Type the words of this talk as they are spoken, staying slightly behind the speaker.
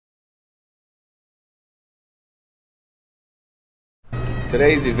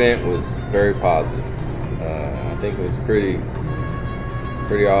Today's event was very positive. I think it was pretty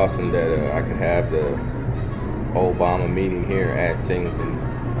awesome that I could have the Obama meeting here at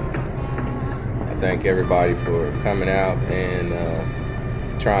Singleton's. I thank everybody for coming out and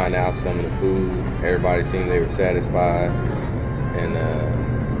trying out some of the food. Everybody seemed they were satisfied, and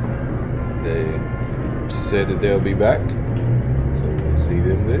they said that they'll be back, so we'll see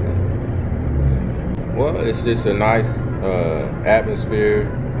them then. Well, it's just a nice atmosphere.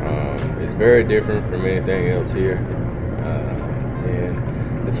 It's very different from anything else here, and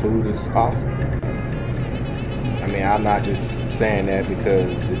the food is awesome. I mean, I'm not just saying that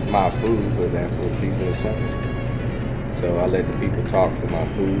because it's my food, but that's what people are saying. So I let the people talk for my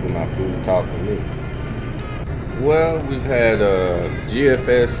food, and my food talk for me. Well, we've had a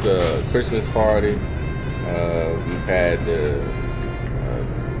GFS Christmas party. We've had the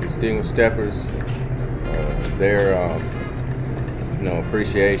Distinguished Steppers. Their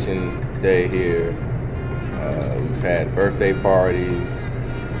appreciation day here. We've had birthday parties.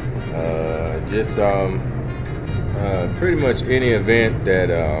 Just pretty much any event that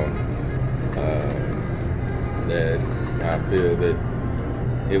that I feel that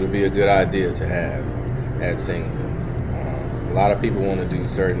it would be a good idea to have at Singleton's. A lot of people want to do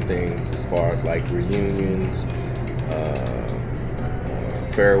certain things as far as like reunions,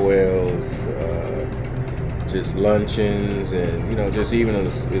 farewells, just luncheons, and just even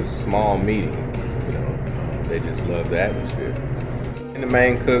a small meeting. They just love the atmosphere. And the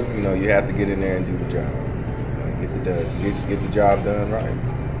main cook, you have to get in there and do the job. Get the job done right.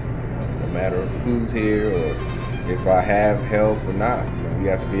 No matter who's here or if I have help or not, you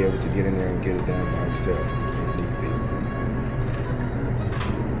have to be able to get in there and get it done by yourself.